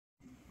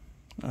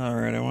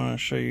Alright, I want to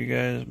show you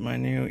guys my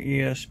new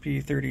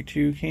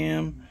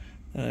ESP32CAM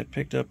that I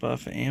picked up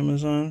off of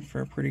Amazon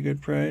for a pretty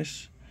good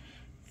price.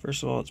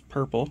 First of all, it's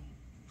purple,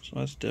 so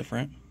that's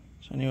different.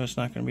 So I knew it's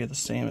not going to be the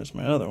same as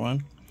my other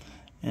one.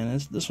 And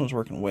this one's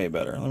working way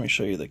better. Let me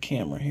show you the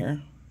camera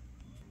here.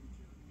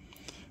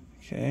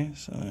 Okay,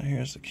 so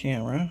here's the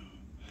camera.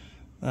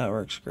 That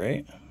works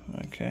great.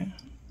 Okay.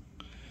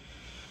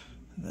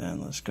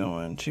 Then let's go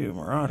into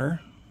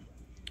Marauder.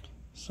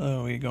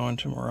 So we go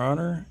into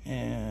Marauder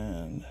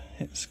and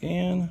hit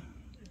scan.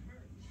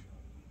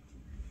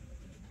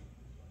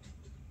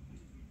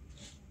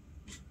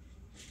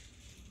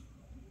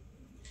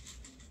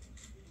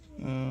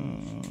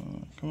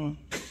 Come on.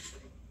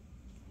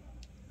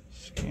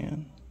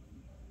 Scan.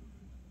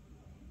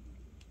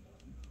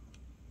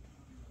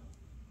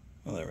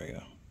 Oh, there we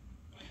go.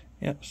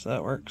 Yep, so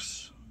that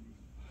works.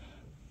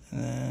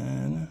 And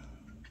then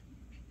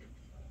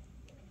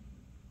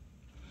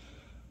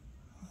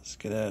let's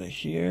get out of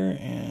here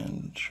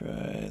and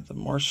try the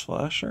Morse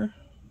flasher.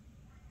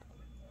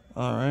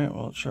 Alright,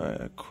 we'll try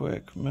a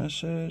quick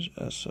message,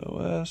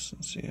 SOS,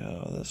 and see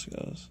how this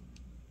goes.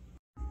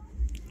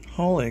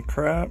 Holy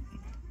crap,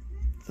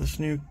 this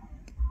new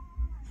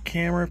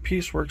camera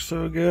piece works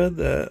so good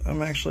that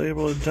I'm actually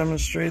able to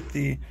demonstrate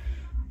the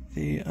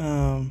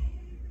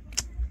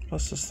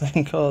what's this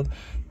thing called?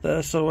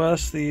 The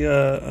SOS,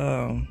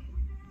 the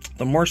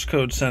Morse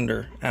code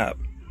sender app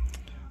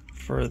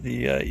for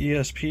the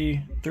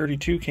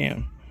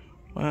ESP32CAM.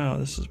 Wow,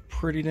 this is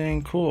pretty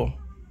dang cool.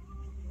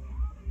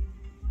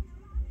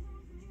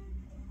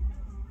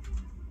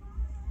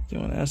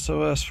 Doing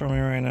SOS for me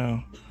right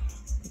now.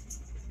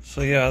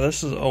 So yeah,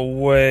 this is a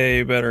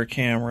way better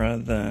camera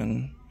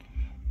than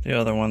the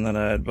other one that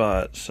I had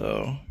bought,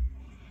 so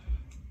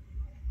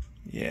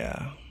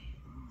yeah.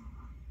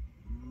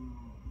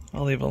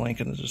 I'll leave a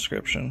link in the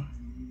description.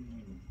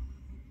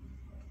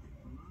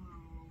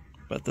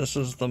 But this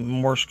is the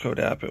Morse code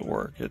app at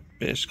work. It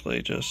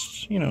basically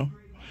just, you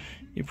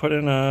put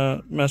in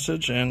a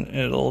message and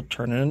it'll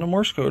turn it into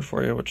Morse code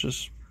for you, which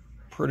is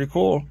pretty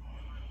cool.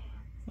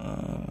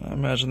 I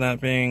imagine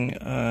that being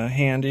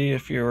handy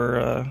if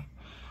you're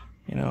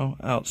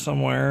out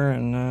somewhere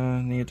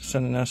and need to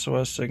send an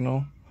SOS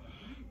signal.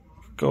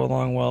 Go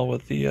along well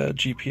with the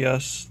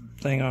GPS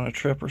thing on a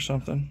trip or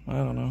something. I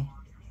don't know.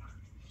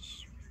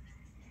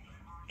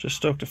 Just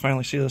stoked to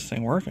finally see this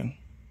thing working.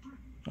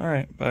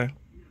 Alright, bye.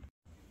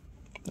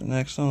 The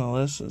next on the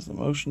list is the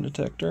motion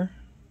detector.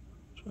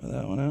 Try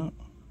that one out.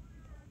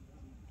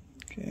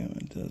 Okay, when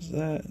it does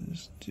that,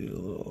 just do a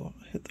little,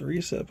 hit the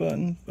reset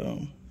button,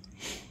 boom.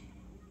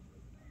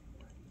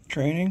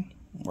 Training,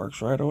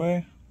 works right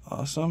away,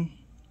 awesome.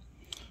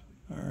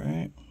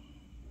 Alright.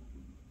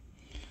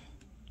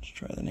 Let's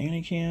try the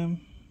nanny cam.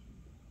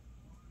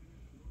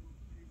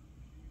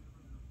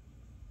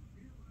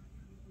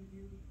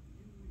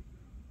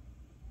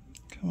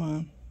 Come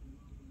on.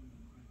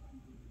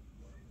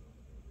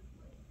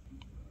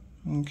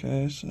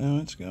 Okay, so now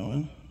it's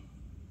going.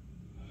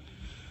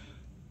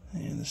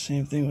 And the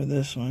same thing with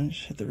this one,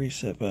 just hit the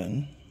reset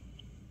button.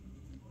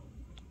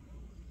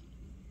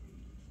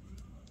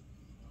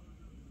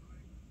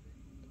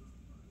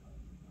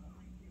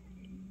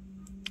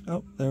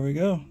 Oh, there we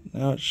go.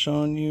 Now it's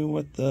showing you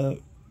what the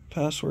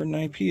password and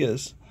IP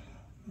is.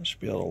 I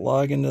should be able to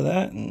log into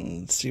that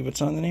and see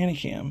what's on the nanny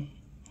cam.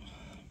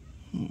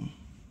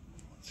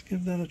 Let's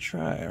give that a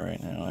try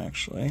right now,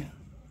 actually.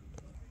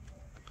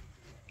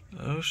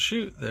 Oh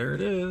shoot, there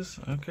it is.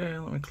 Okay,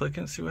 let me click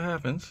it and see what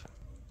happens.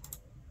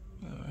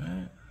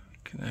 Alright,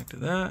 connect to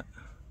that.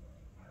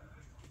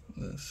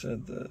 That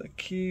said the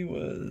key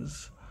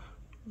was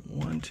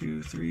 1,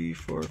 2, 3,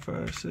 4,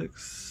 5,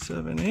 6,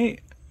 7,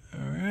 8.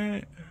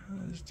 Alright,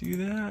 let's do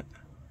that.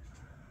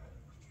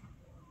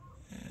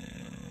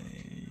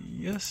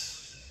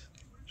 Yes,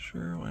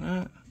 sure, why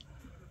not?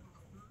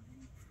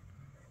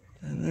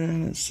 And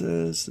then it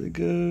says to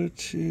go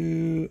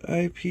to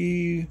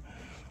IP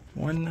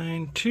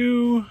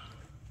 192.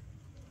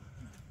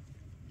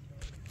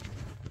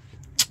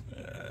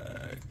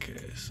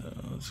 Okay, so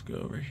let's go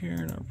over here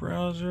in our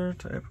browser,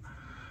 type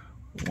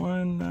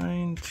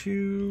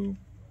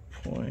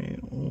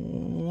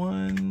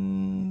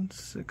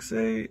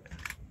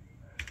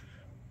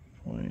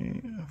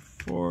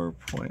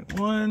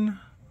 192.168.4.1.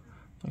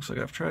 Looks like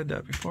I've tried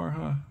that before,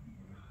 huh?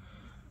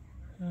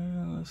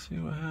 Let's see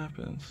what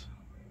happens.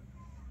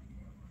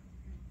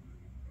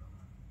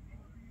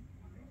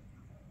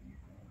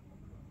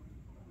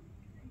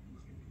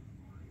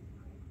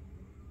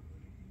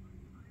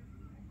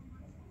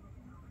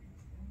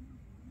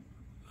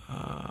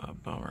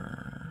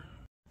 Bummer.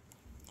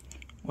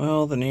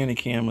 Well, the nanny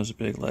cam was a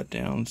big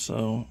letdown,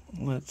 so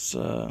let's,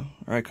 or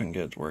I couldn't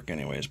get it to work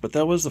anyways, but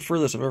that was the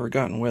furthest I've ever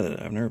gotten with it.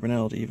 I've never been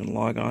able to even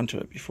log on to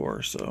it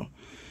before, so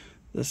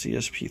this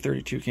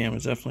ESP32CAM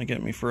is definitely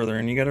getting me further.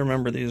 And you got to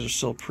remember, these are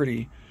still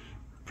pretty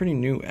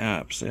new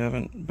apps. They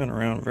haven't been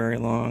around very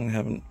long,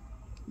 haven't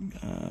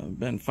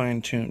been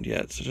fine-tuned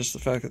yet, so just the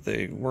fact that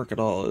they work at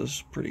all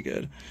is pretty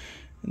good.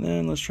 And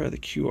then let's try the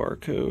QR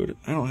code.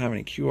 I don't have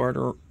any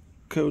QR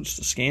codes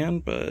to scan,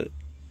 but at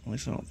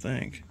least I don't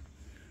think.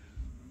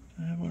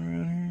 Do I have one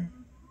around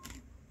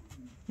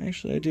here?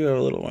 Actually, I do have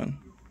a little one.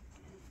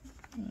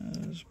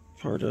 As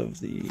part of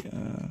the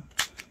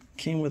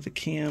came with the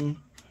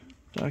cam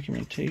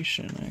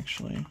documentation,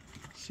 actually.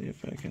 Let's see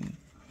if I can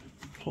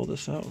pull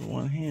this out with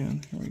one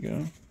hand. Here we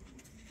go.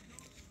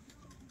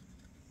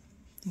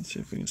 Let's see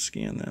if we can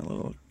scan that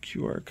little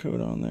QR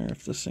code on there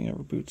if this thing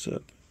ever boots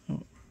up.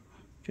 Oh.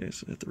 Okay,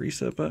 so hit the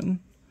reset button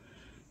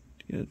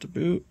to get it to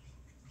boot.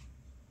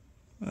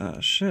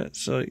 Ah, shit.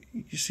 So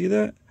you see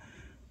that?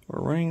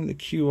 We're running the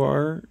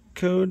QR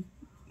code,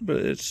 but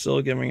it's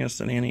still giving us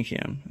the nanny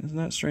cam. Isn't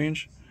that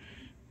strange?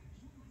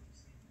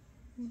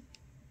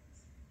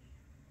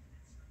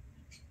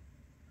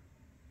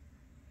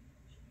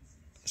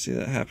 I see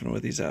that happen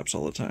with these apps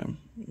all the time.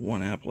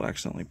 One app will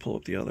accidentally pull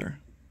up the other.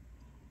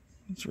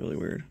 It's really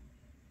weird.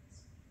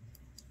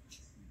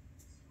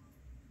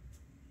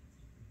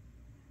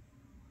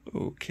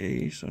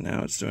 Okay, so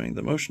now it's doing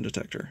the motion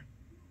detector.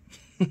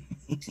 At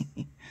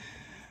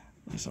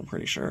least I'm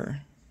pretty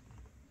sure.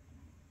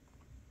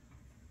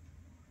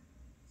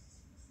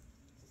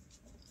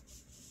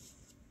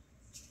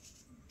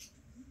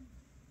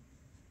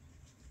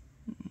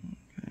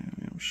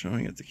 Okay, I'm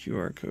showing it the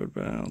QR code,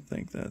 but I don't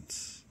think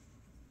that's...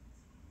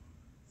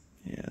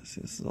 Yeah,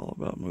 see, this is all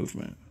about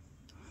movement.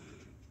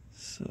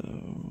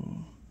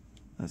 So,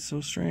 that's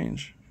so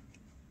strange.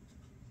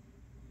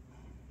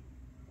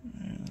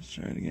 Right, let's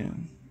try it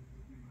again.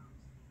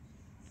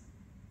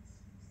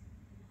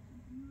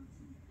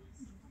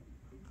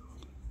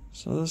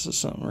 So this is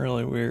something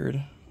really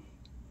weird.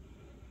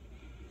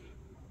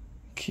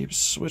 Keeps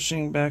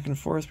switching back and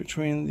forth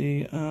between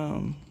the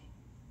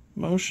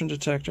motion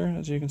detector,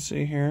 as you can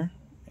see here,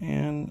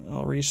 and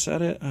I'll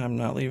reset it. I'm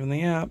not leaving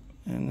the app,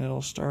 and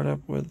it'll start up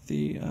with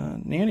the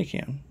nanny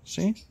cam.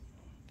 See?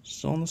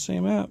 Still in the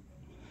same app.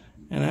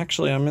 And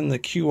actually I'm in the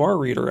QR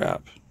reader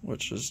app,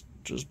 which is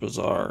just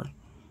bizarre.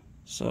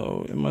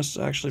 So it must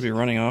actually be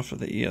running off of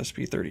the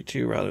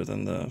ESP32 rather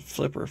than the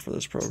Flipper for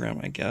this program,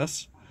 I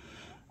guess.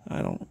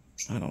 I don't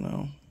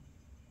know.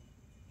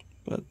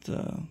 But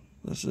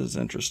this is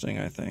interesting,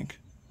 I think.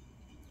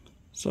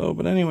 So,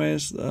 but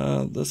anyways,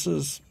 this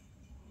is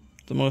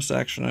the most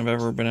action I've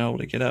ever been able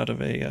to get out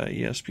of a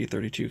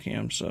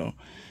ESP32CAM. So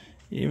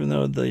even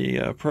though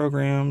the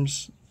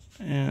programs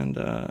and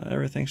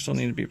everything still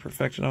need to be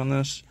perfected on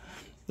this,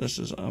 this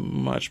is a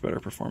much better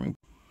performing.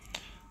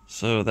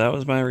 So that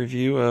was my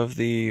review of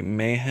the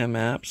Mayhem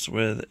apps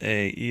with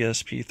a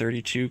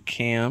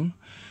ESP32CAM.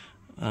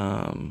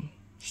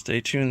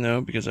 Stay tuned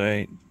though, because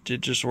I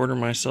did just order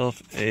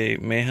myself a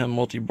Mayhem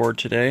multi-board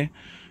today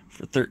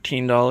for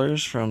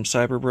 $13 from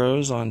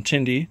Cyberbros on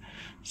Tindy.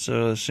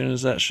 So as soon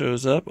as that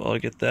shows up, I'll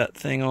get that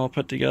thing all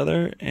put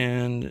together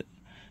and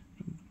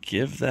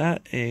give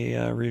that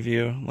a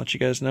review. Let you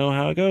guys know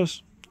how it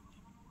goes.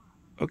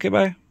 Okay,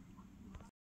 bye.